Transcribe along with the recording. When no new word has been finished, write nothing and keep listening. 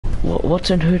What's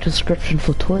in her description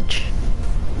for Twitch?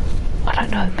 I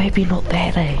don't know, maybe not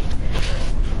that, eh?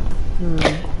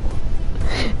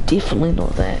 Definitely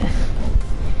not that.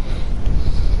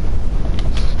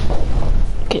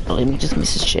 Okay, let me just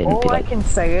message Shane and be All I like... can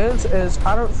say is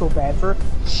I don't feel bad for her.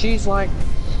 She's like,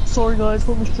 sorry guys,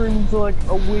 won't be streaming for like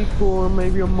a week or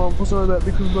maybe a month or something like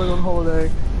that because we're going on holiday.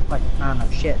 Like, no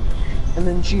shit. And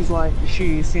then she's like,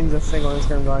 she sends a thing on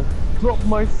Instagram going, drop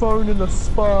my phone in the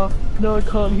spa, now I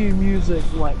can't hear music.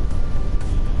 I'm like,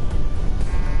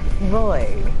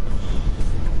 really?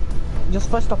 You're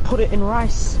supposed to put it in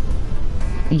rice.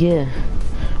 Yeah.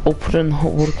 Or put it in the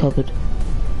hot water cupboard.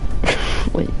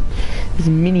 Wait. There's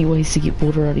many ways to get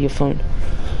water out of your phone.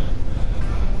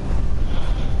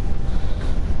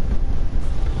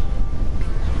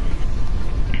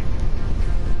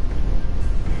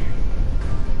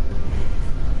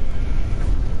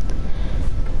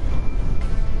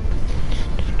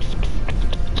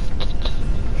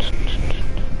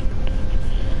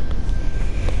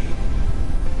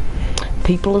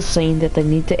 People are saying that they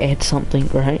need to add something,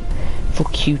 right, for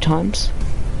queue times.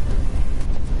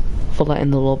 For like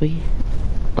in the lobby.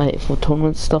 Like for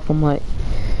tournament stuff. I'm like,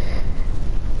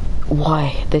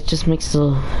 why? That just makes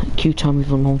the queue time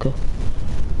even longer.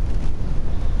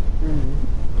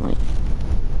 Like,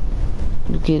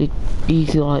 you get it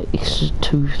easy like extra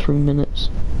 2-3 minutes.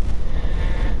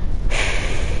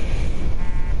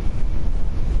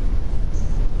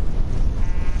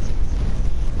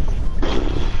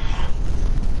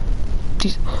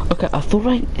 Jeez. Okay, I thought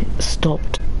I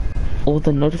stopped all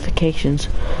the notifications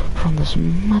from this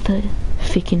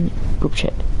motherfucking group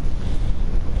chat.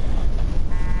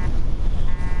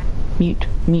 Mute.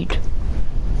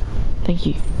 Thank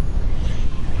you.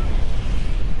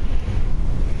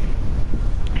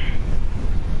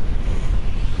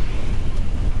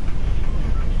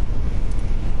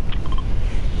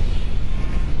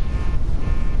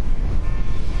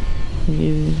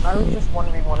 I was just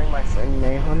wanting my friend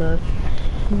Nehana.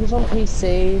 He was on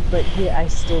PC, but I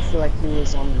still feel like he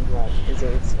was on like his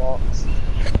Xbox.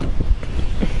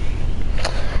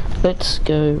 Let's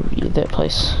go that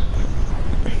place.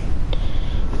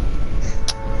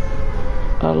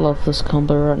 I love this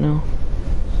combo right now.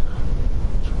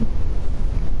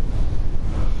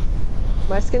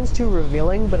 My skin's too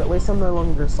revealing, but at least I'm no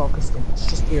longer Sulka skin. It's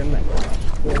just here in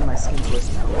my skin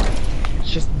list now.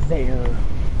 It's just there.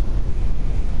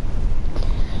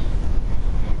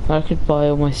 I could buy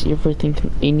almost everything,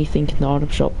 anything in the item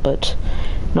shop, but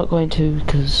not going to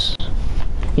because,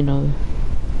 you know,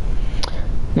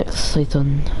 next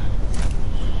season.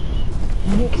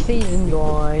 Next season,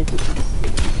 guys.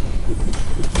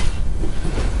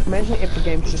 Imagine if the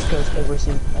game just goes every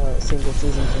single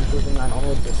season from season 9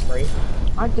 onwards for free.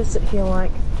 I'd just sit here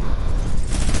like...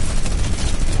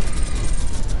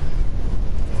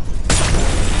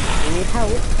 You need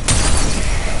help?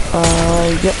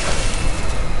 Yep.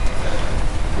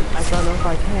 I don't know if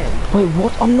I can. Wait,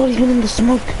 what? I'm not even in the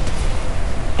smoke.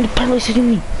 And apparently it's hitting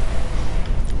me.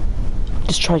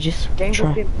 Just try, Jess.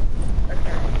 Try.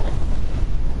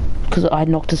 Because I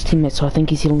knocked his teammate, so I think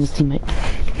he's healing his teammate.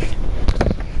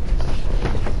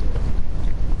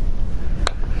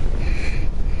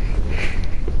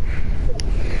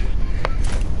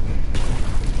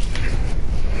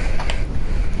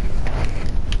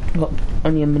 Got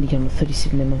only a minigun with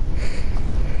 37 ammo.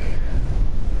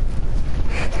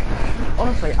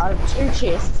 Honestly, out of 2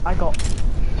 chests, I got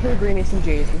 2 green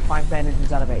SMGs and 5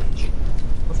 bandages out of each.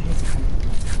 What's his gun?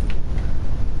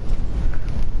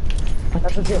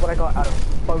 That's legit what I got out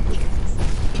of both chests.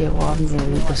 Okay, well I'm gonna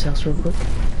leave this house real quick.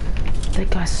 That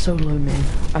guy's so low, man.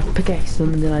 I pickaxed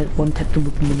him and then I one-tapped him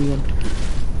with the minigun.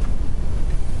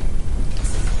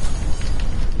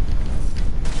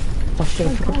 Oh shit,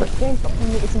 I forgot that. Game, stop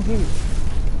playing the SMGs.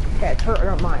 Okay, a turret, I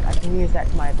don't mind. I can use that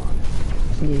to my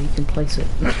advantage. Yeah, you can place it.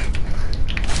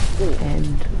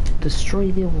 And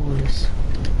destroy their walls.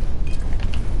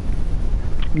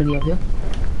 Many of you.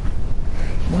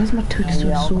 Why is my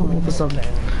 2-2 so all of a sudden?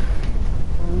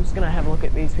 I'm just gonna have a look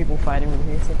at these people fighting over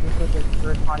here, so if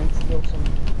we're trying to steal some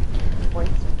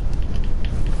points.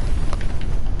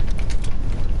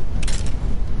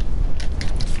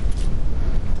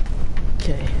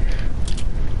 Okay.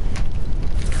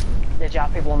 Did y'all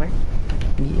people on me?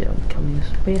 Yeah, I'm coming as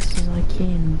fast as I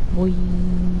can, boy.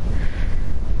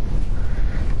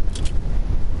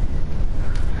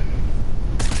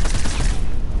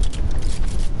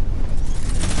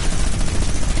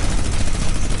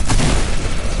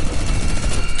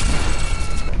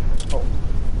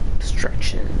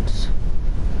 Distractions.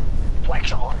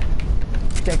 Flex on.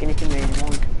 Take anything that you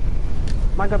want.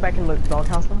 Might go back and loot the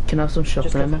doghouse now. Can I have some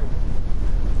shotgun ammo?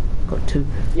 like 2.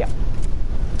 Yeah.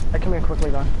 Come here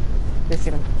quickly, though. They're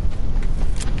sitting.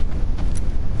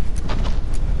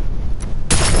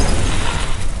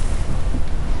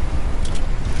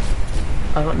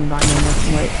 I got 9 on my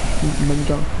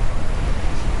minigun.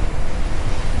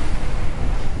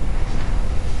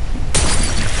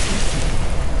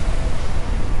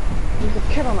 There's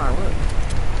a kid on our roof.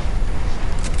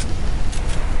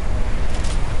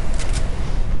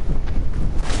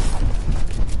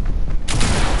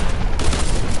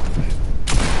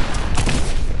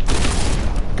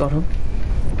 Got him.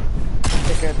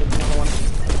 Take care of the other one.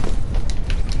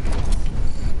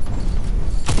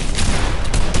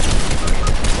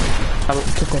 I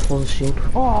took off all the shield.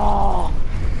 Oh!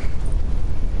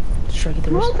 Try to get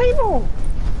the More rest. people!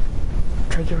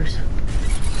 Try to get the rest.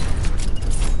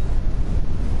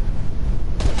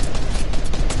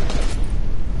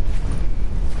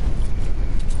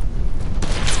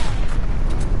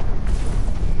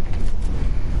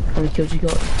 How many kills you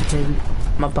got? Okay,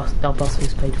 our bus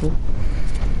is paid for.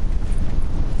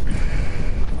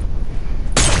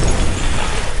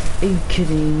 Are you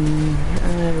kidding?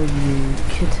 Are you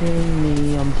kidding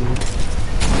me? I'm dead.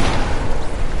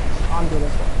 I'm doing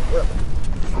this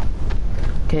one.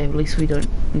 Okay, at least we don't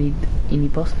need any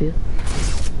bus fear.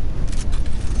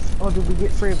 Oh, did we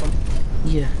get 3 of them?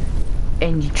 Yeah.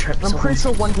 And you trapped I'm someone. pretty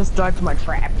sure one just died to my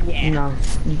trap. Yeah. No,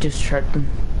 you just trapped them.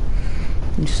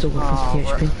 You still got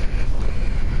 50 HP.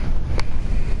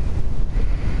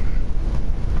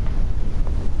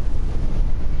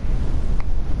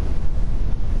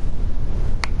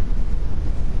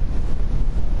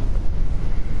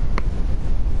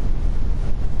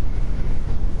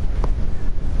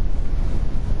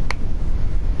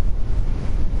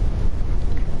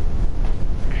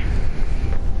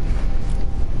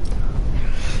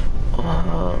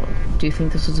 Do you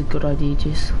think this is a good idea,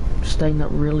 Jess? Staying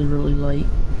up really, really late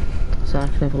so I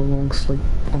can have a long sleep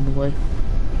on the way.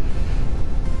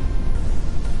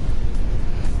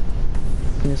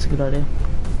 I think that's a good idea.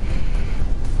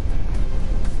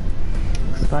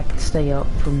 Because if I can stay up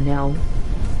from now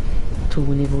till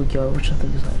whenever we go, which I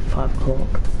think is like 5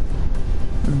 o'clock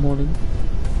in the morning,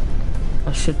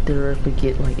 I should theoretically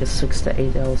get like a 6 to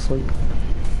 8 hour sleep.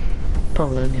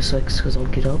 Probably only 6 because I'll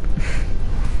get up.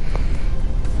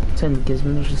 It only gives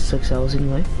me just 6 hours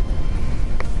anyway.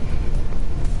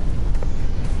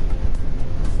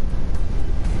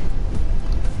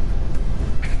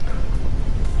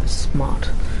 Smart.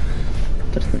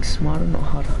 Gotta think smarter, not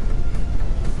harder.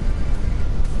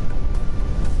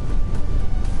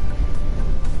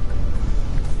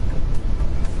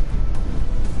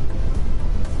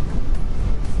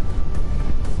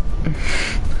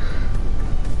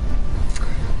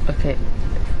 Okay,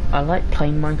 I like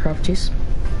playing Minecraft, yes.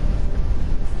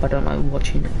 I don't like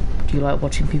watching it. Do you like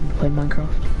watching people play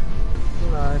Minecraft?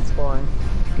 No, it's fine.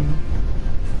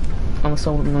 Unless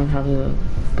I want to learn how to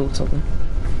build something.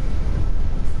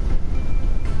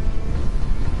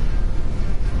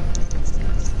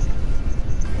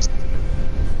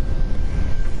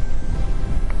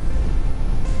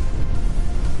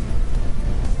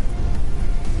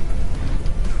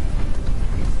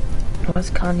 Why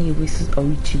is Kanye West's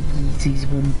OG Yeezys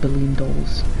 $1 billion?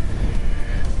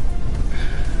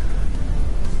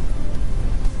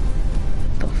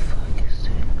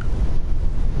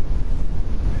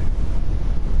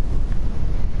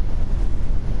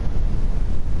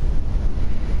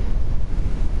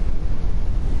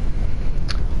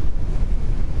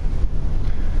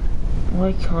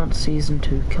 Why can't season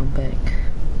 2 come back?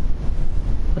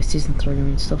 Like season 3, I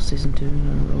mean stuff season 2, I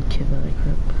don't really care about that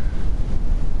crap.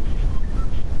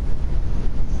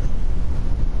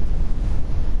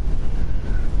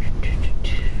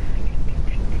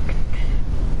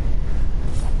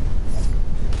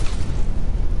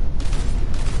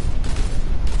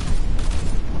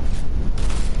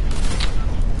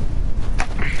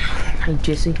 Hey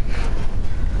Jesse,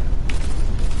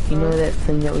 you know that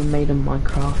thing that we made in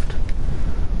Minecraft?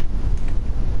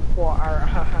 For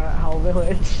our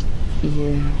village.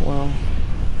 Yeah, well,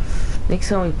 next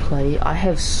time we play, I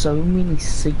have so many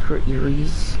secret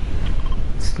areas.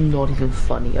 It's not even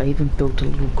funny. I even built a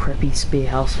little crappy spare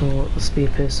house for a spare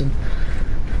person.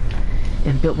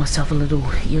 And built myself a little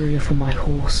area for my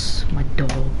horse, my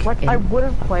dog, Like, and I would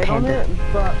have a played on panda. it,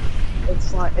 but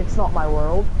it's like, it's not my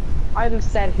world. I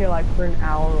just sat here like for an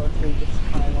hour or 2 just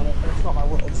playing on it, but it's not my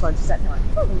world, so I just sat here like,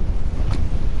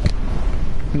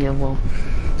 Yeah, well,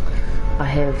 I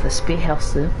have a spare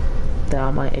house there that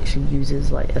I might actually use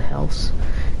as like a house,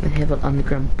 and have an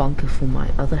underground bunker for my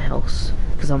other house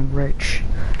because I'm rich.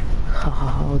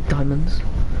 Haha, diamonds.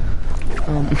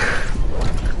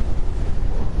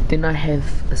 Then I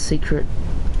have a secret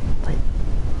like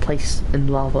place in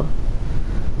lava.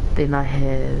 Then I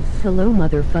have Hello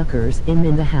motherfuckers,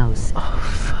 in the house. oh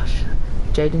fuck.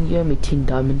 Jaden, you owe me 10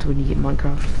 diamonds when you get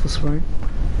Minecraft for Swarone.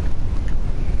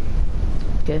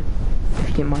 Okay? If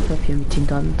you get Minecraft, you owe me 10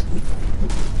 diamonds.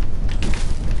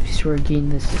 If you swear again,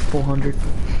 there's 400. Is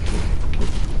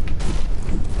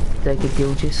that a good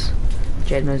deal, Jess?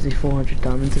 Jaden owes me 400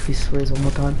 diamonds if he swears one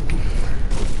more time.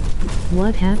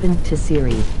 What happened to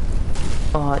Siri?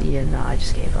 Oh, yeah, nah, I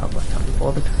just gave up. I can't be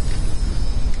bothered.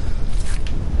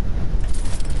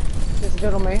 Just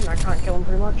good on me, and I can't kill him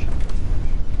pretty much.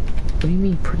 What do you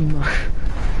mean, pretty much?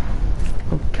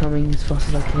 I'm coming as fast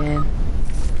as I can.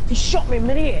 He shot me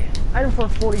mid-air. I hit him for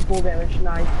 44 damage.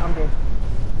 Nice, I'm dead.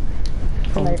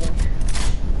 It's Oh. amazing.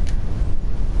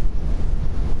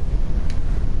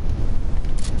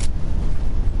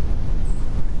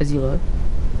 Is he low?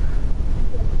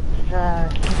 He's on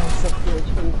 6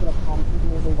 HP, he put a pump, he's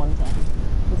in level 110.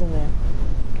 He's in there.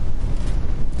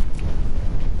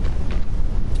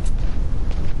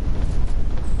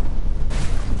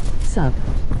 Sup?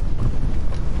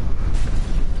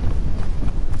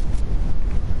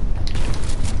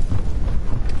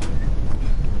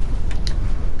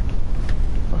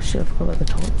 Oh shit, I forgot about the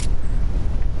top.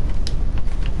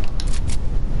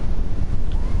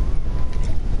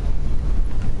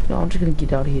 No, I'm just gonna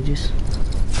get out of here, just.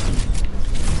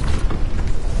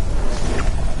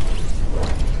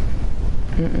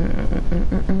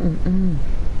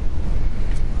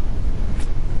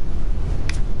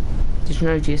 Did you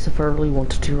know, Jess, if I really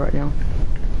wanted to right now,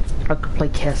 I could play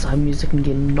Castle music and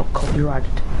get not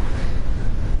copyrighted.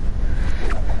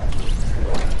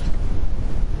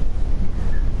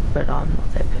 But I'm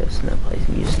not that person that plays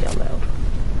music out loud.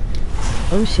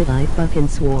 Oh shit, I fucking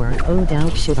swore. Oh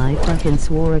doubt shit, I fucking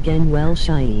swore again. Well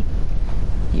shy.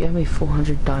 You owe me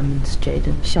 400 diamonds,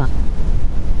 Jaden. Shot.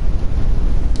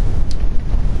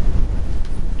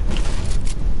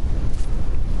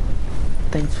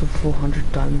 Thanks for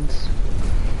 400 diamonds.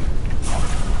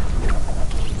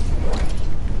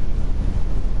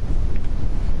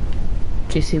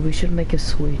 Jesse, we should make a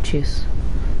swear chest.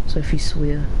 So if you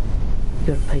swear, you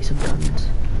gotta pay some diamonds.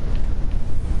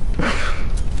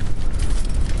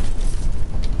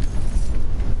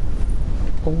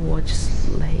 Oh, I just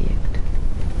lagged.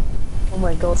 Oh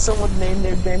my god, someone named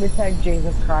their gamer tag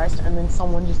Jesus Christ, and then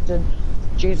someone just did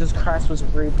Jesus Christ was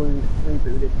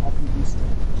rebooted off of Easter.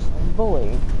 So,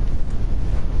 bully.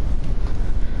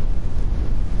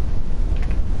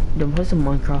 Don't play some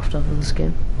Minecraft after this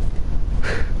game.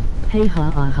 Hey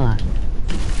ha ha ha.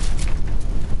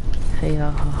 Hey,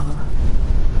 ha ha.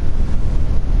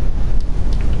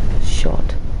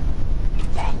 Shot.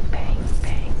 Bang, bang,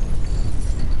 bang.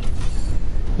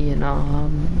 Yeah, no,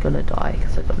 I'm gonna die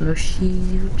because I got no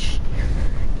shields,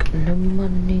 got no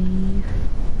money,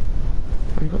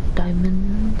 I got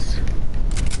diamonds.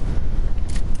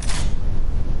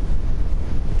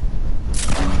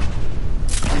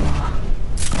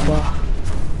 Bah,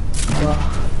 bah,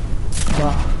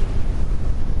 bah.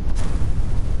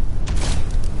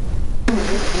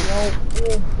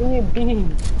 Give me a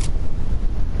bean.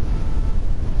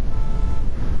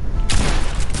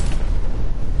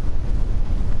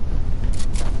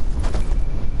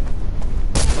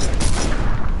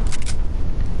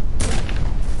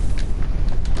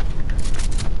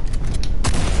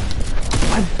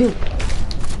 I built.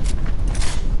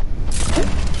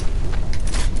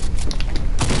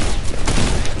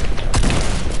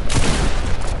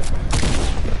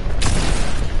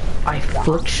 I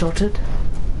flick shotted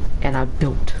and I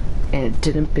built, and it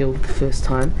didn't build the first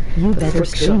time. You The better flick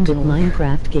stream shot with didn't-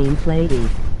 Minecraft gameplay.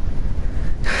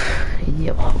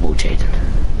 Yep, I will, Jaden.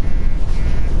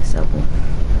 So,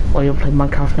 well, you'll play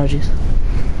Minecraft now, Jess?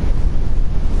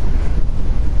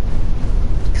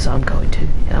 Because I'm going to,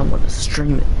 and I'm going to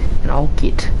stream it, and I'll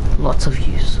get lots of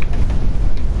views.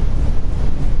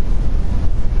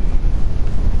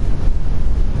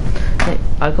 Hey,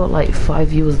 I got like 5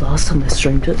 viewers last time I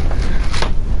streamed it.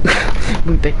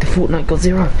 Went back to Fortnite, got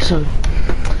 0, so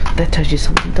that tells you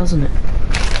something, doesn't it?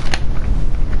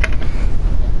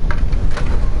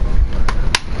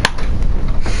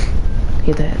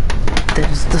 Hear that?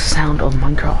 That is the sound of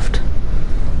Minecraft.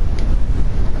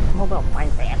 Hold up,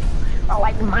 Minecraft. I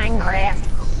like Minecraft.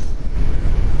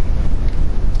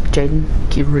 Jaden,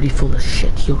 get ready for this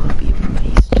shit. You're gonna be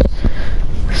amazed.